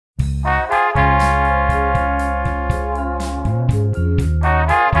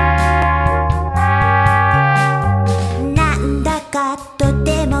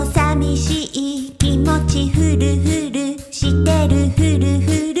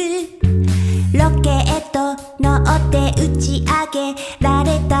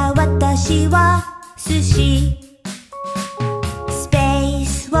Sushi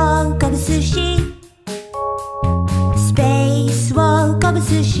Spacewalk of Sushi Spacewalk of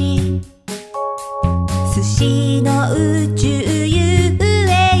Sushi 寿司の宇宙遊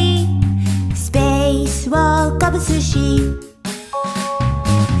泳 Spacewalk of Sushi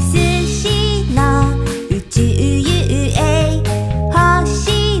寿司の宇宙遊泳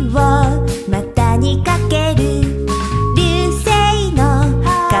星を股にかける流星の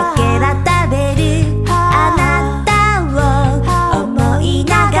かけら食べるあなたを思い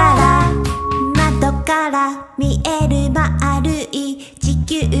ながら窓から見える丸い地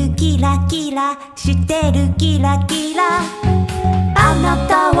球キラキラしてるキラキラあな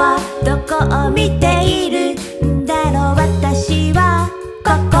たはどこを見ているんだろう私は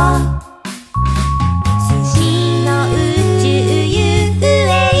ここ